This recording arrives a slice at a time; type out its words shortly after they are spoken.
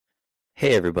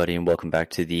Hey, everybody, and welcome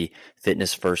back to the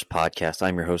Fitness First podcast.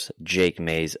 I'm your host, Jake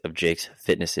Mays of Jake's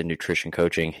Fitness and Nutrition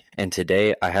Coaching. And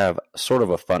today I have sort of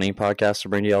a funny podcast to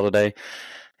bring to y'all today.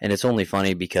 And it's only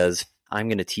funny because I'm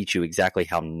going to teach you exactly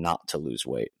how not to lose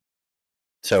weight.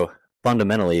 So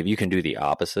fundamentally, if you can do the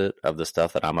opposite of the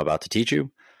stuff that I'm about to teach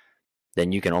you,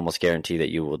 then you can almost guarantee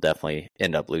that you will definitely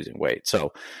end up losing weight.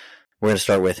 So we're going to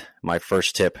start with my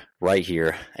first tip right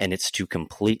here, and it's to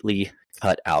completely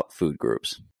cut out food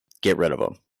groups. Get rid of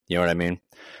them. You know what I mean?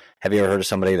 Have you ever heard of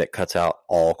somebody that cuts out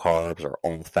all carbs or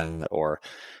all fat or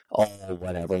all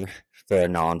whatever for a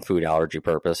non-food allergy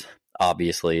purpose?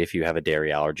 Obviously, if you have a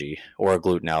dairy allergy or a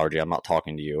gluten allergy, I'm not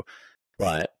talking to you,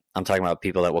 but I'm talking about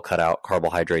people that will cut out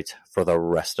carbohydrates for the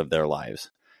rest of their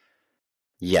lives.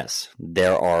 Yes,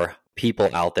 there are people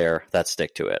out there that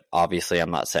stick to it. Obviously, I'm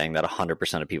not saying that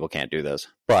 100% of people can't do this,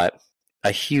 but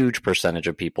a huge percentage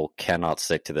of people cannot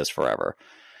stick to this forever.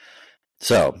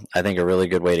 So I think a really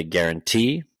good way to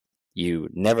guarantee you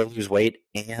never lose weight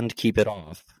and keep it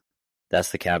off. That's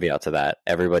the caveat to that.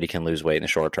 Everybody can lose weight in the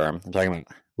short term. I'm talking about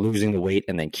losing the weight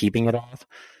and then keeping it off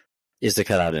is to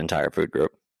cut out an entire food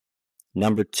group.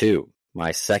 Number 2,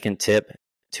 my second tip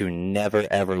to never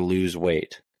ever lose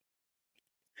weight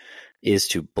is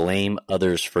to blame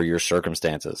others for your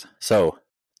circumstances. So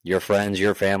your friends,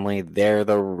 your family, they're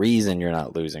the reason you're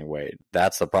not losing weight.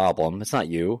 That's the problem. It's not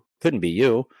you. Couldn't be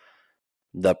you.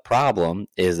 The problem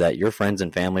is that your friends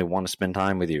and family want to spend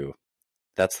time with you.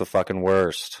 That's the fucking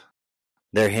worst.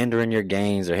 They're hindering your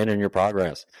gains. They're hindering your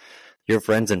progress. Your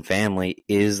friends and family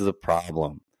is the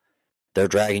problem. They're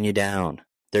dragging you down.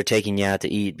 They're taking you out to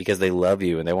eat because they love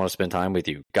you and they want to spend time with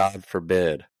you. God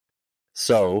forbid.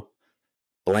 So,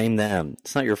 blame them.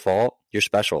 It's not your fault. You're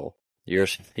special. You're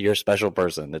a special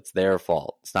person. It's their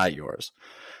fault. It's not yours.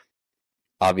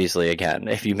 Obviously, again,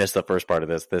 if you missed the first part of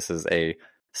this, this is a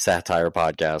satire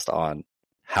podcast on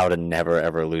how to never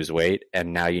ever lose weight,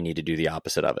 and now you need to do the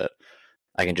opposite of it.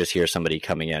 I can just hear somebody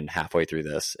coming in halfway through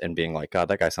this and being like, God,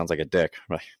 that guy sounds like a dick.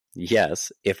 Like,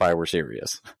 yes, if I were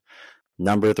serious.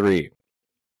 Number 3,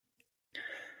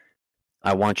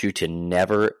 I want you to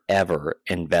never ever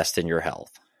invest in your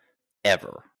health.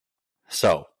 Ever.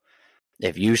 So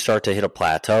if you start to hit a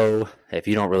plateau, if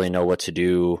you don't really know what to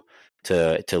do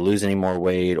to lose any more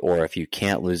weight, or if you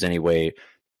can't lose any weight,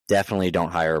 definitely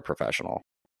don't hire a professional.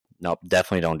 Nope,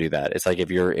 definitely don't do that. It's like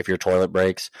if your toilet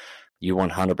breaks, you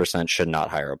 100% should not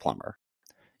hire a plumber.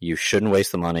 You shouldn't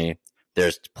waste the money.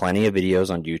 There's plenty of videos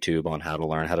on YouTube on how to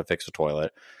learn how to fix a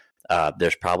toilet.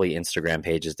 There's probably Instagram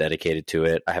pages dedicated to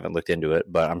it. I haven't looked into it,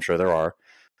 but I'm sure there are.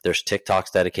 There's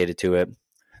TikToks dedicated to it.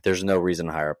 There's no reason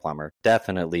to hire a plumber.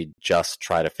 Definitely just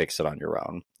try to fix it on your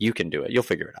own. You can do it. You'll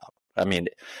figure it out. I mean,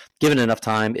 given enough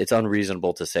time, it's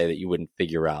unreasonable to say that you wouldn't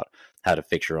figure out how to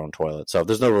fix your own toilet. So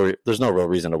there's no real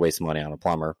reason to waste money on a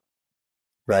plumber,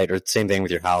 right? Or same thing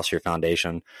with your house, your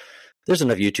foundation. There's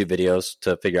enough YouTube videos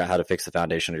to figure out how to fix the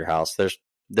foundation of your house.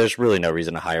 There's really no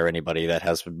reason to hire anybody that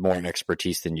has more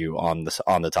expertise than you on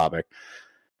the topic.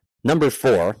 Number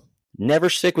 4, never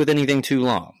stick with anything too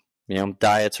long. You know,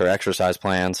 diets or exercise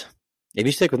plans. If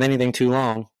you stick with anything too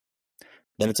long,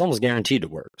 then it's almost guaranteed to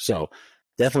work. So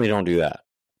definitely don't do that.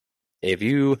 If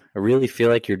you really feel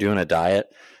like you're doing a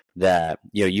diet that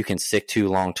you can stick to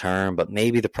long term, but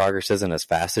maybe the progress isn't as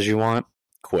fast as you want,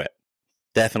 quit.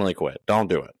 Definitely quit. Don't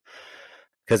do it.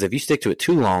 Because if you stick to it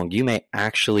too long, you may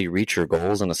actually reach your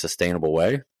goals in a sustainable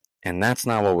way, and that's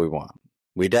not what we want.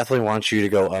 We definitely want you to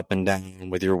go up and down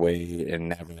with your weight and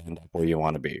never end up where you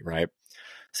want to be, right?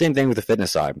 Same thing with the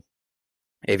fitness side.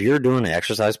 If you're doing an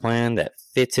exercise plan that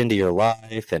fits into your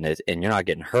life and you're not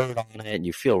getting hurt on it and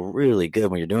you feel really good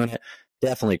when you're doing it,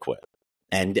 definitely quit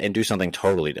and do something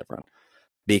totally different,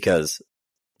 because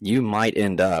you might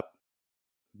end up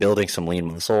building some lean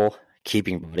muscle,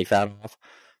 keeping body fat off,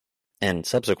 and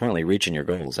subsequently reaching your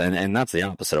goals. And that's the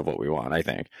opposite of what we want, I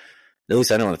think. At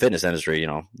least I know in the fitness industry,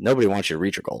 nobody wants you to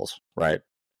reach your goals, right?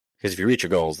 Because if you reach your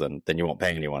goals, then you won't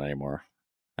pay anyone anymore.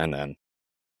 And then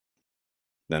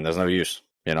there's no use,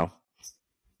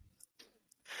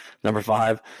 Number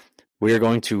 5, we are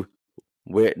going to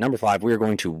wait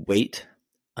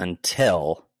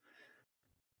until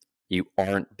you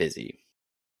aren't busy.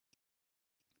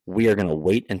 We are going to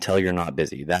wait until you're not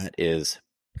busy. That is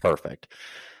perfect.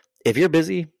 If you're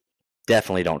busy,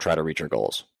 definitely don't try to reach your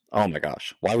goals. Oh my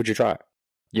gosh. Why would you try?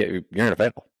 You're going to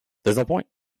fail. There's no point.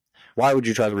 Why would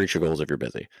you try to reach your goals if you're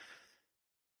busy?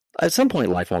 At some point,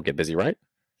 life won't get busy, right?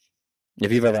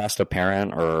 If you've ever asked a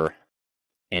parent or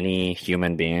any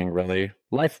human being, really,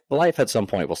 life at some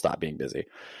point will stop being busy.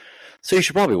 So you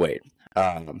should probably wait,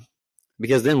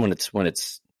 because then when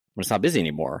it's not busy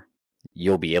anymore,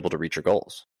 you'll be able to reach your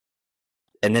goals.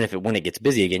 And then when it gets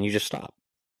busy again, you just stop.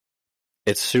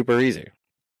 It's super easy.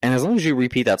 And as long as you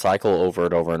repeat that cycle over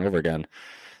and over and over again,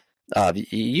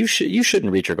 you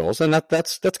shouldn't reach your goals. And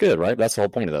that's good, right? That's the whole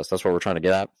point of this. That's what we're trying to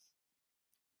get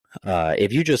at.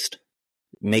 If you just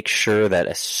make sure that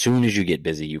as soon as you get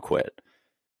busy, you quit.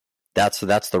 That's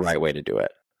the right way to do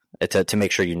it. To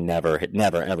make sure you never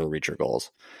ever reach your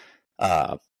goals.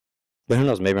 But who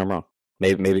knows? Maybe I'm wrong.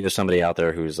 Maybe there's somebody out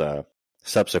there who's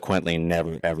subsequently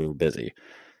never ever busy,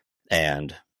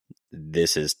 and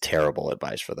this is terrible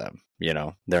advice for them. You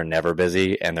know, they're never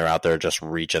busy and they're out there just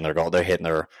reaching their goal. They're hitting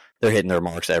their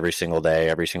marks every single day,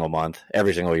 every single month,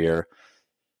 every single year,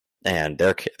 and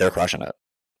they're crushing it.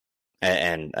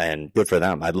 And good for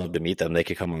them. I'd love to meet them. They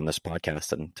could come on this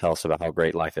podcast and tell us about how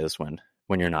great life is when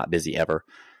you're not busy ever.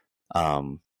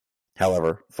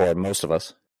 However, for most of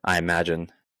us, I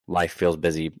imagine life feels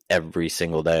busy every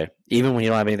single day. Even when you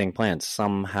don't have anything planned,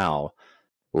 somehow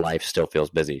life still feels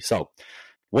busy. So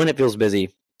when it feels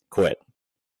busy, quit.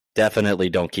 Definitely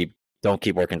don't keep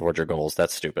working towards your goals.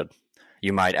 That's stupid.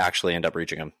 You might actually end up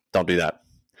reaching them. Don't do that.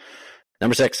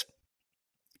 Number 6,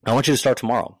 I want you to start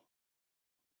tomorrow.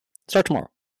 Start tomorrow.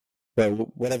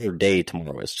 But whatever day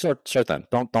tomorrow is, start then.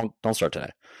 Don't start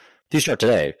today. If you start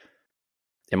today,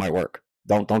 it might work.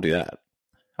 Don't do that.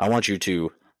 I want you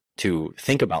to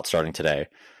think about starting today,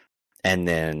 and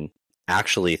then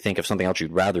actually think of something else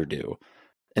you'd rather do,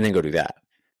 and then go do that.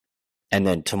 And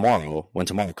then tomorrow, when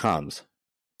tomorrow comes,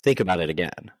 think about it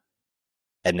again,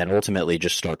 and then ultimately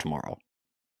just start tomorrow,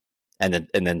 and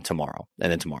then tomorrow,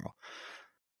 and then tomorrow.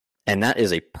 And that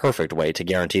is a perfect way to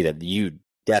guarantee that you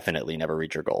definitely never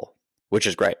reach your goal, which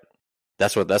is great.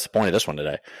 That's the point of this one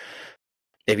today.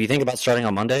 If you think about starting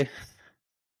on Monday,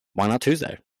 why not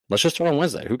Tuesday? Let's just start on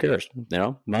Wednesday. Who cares? You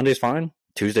know, Monday's fine.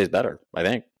 Tuesday's better, I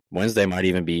think. Wednesday might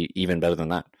even be even better than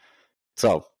that.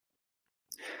 So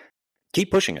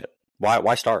keep pushing it.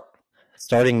 Why start?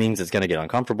 Starting means it's going to get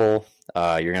uncomfortable.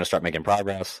 You're going to start making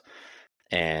progress,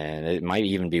 and it might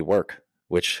even be work,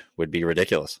 which would be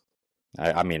ridiculous.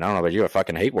 I mean, I don't know about you. I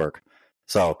fucking hate work.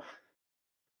 So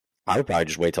I would probably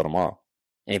just wait till tomorrow.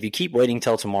 And if you keep waiting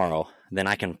till tomorrow, then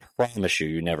I can promise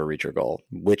you never reach your goal,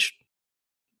 which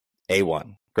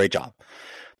A1. Great job.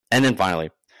 And then finally,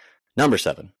 number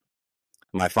 7,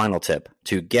 my final tip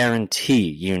to guarantee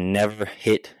you never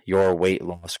hit your weight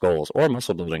loss goals or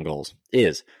muscle building goals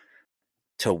is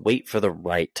to wait for the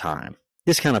right time.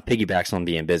 This kind of piggybacks on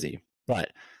being busy,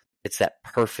 but it's that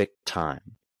perfect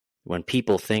time when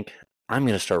people think, I'm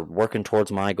going to start working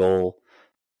towards my goal,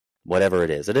 whatever it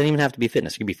is. It doesn't even have to be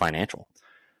fitness. It could be financial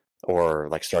or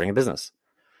like starting a business.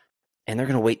 And they're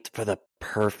going to wait for the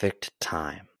perfect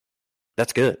time.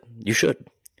 That's good. You should.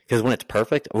 Because when it's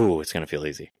perfect, it's going to feel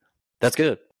easy. That's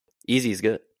good. Easy is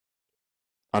good.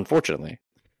 Unfortunately,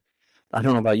 I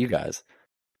don't know about you guys.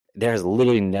 There has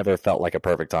literally never felt like a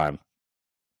perfect time.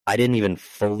 I didn't even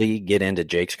fully get into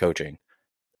Jake's coaching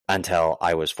until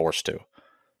I was forced to.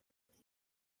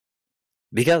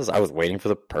 Because I was waiting for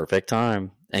the perfect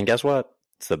time. And guess what?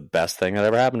 It's the best thing that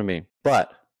ever happened to me.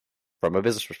 But from a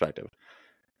business perspective,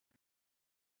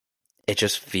 it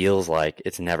just feels like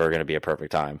it's never going to be a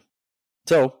perfect time.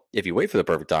 So if you wait for the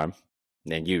perfect time,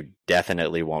 then you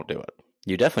definitely won't do it.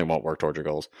 You definitely won't work towards your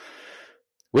goals,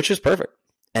 which is perfect.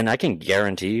 And I can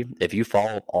guarantee if you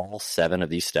follow all 7 of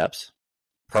these steps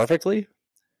perfectly,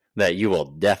 that you will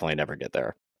definitely never get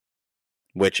there.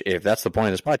 Which, if that's the point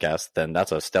of this podcast, then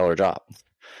that's a stellar job.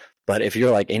 But if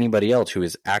you're like anybody else who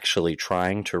is actually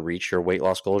trying to reach your weight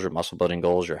loss goals, your muscle building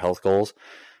goals, your health goals,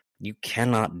 you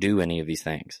cannot do any of these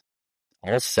things.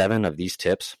 All 7 of these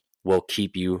tips will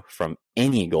keep you from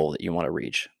any goal that you want to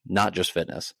reach, not just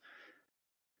fitness.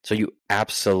 So you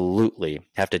absolutely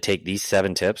have to take these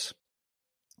 7 tips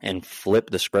and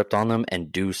flip the script on them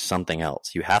and do something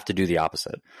else. You have to do the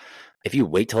opposite. If you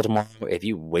wait till tomorrow, if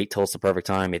you wait till it's the perfect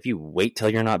time, if you wait till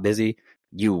you're not busy,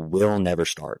 you will never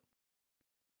start.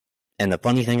 And the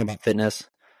funny thing about fitness,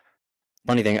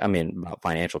 about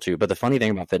financial too, but the funny thing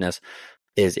about fitness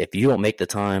is if you don't make the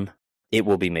time, it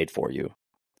will be made for you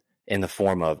in the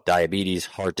form of diabetes,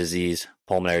 heart disease,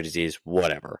 pulmonary disease,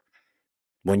 whatever.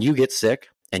 When you get sick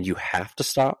and you have to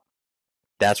stop,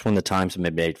 that's when the time's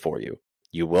been made for you.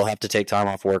 You will have to take time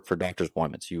off work for doctor's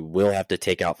appointments. You will have to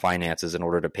take out finances in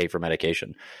order to pay for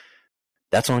medication.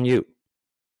 That's on you.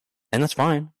 And that's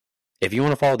fine. If you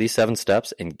want to follow these 7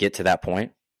 steps and get to that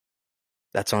point,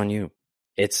 that's on you.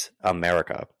 It's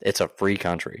America. It's a free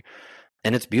country.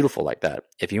 And it's beautiful like that.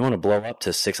 If you want to blow up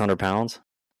to 600 pounds,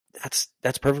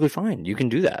 that's perfectly fine. You can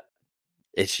do that.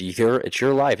 It's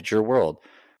your life. It's your world.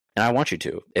 And I want you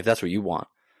to, if that's what you want.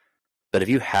 But if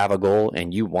you have a goal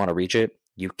and you want to reach it,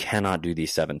 you cannot do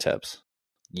these 7 tips.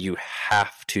 You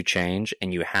have to change,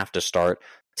 and you have to start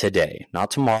today,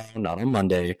 not tomorrow, not on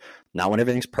Monday, not when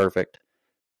everything's perfect,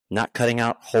 not cutting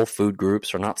out whole food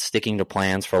groups or not sticking to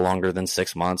plans for longer than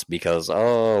 6 months because,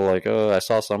 I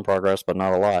saw some progress, but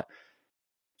not a lot.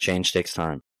 Change takes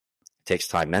time. It takes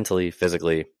time mentally,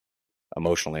 physically,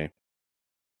 emotionally.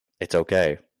 It's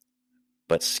okay.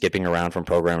 But skipping around from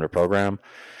program to program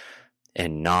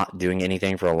and not doing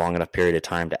anything for a long enough period of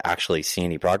time to actually see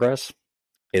any progress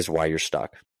is why you're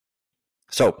stuck.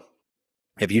 So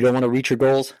if you don't want to reach your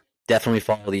goals, definitely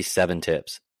follow these 7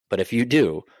 tips. But if you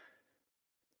do,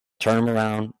 turn them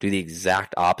around, do the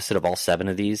exact opposite of all 7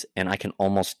 of these, and I can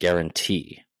almost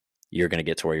guarantee you're going to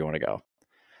get to where you want to go.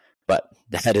 But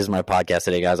that is my podcast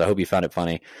today, guys. I hope you found it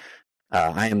funny.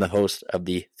 I am the host of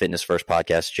the Fitness First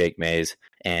podcast, Jake Mays.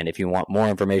 And if you want more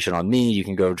information on me, you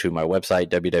can go to my website,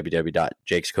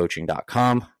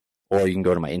 www.jakescoaching.com, or you can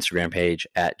go to my Instagram page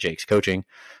at Jakes Coaching.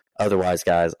 Otherwise,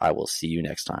 guys, I will see you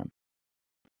next time.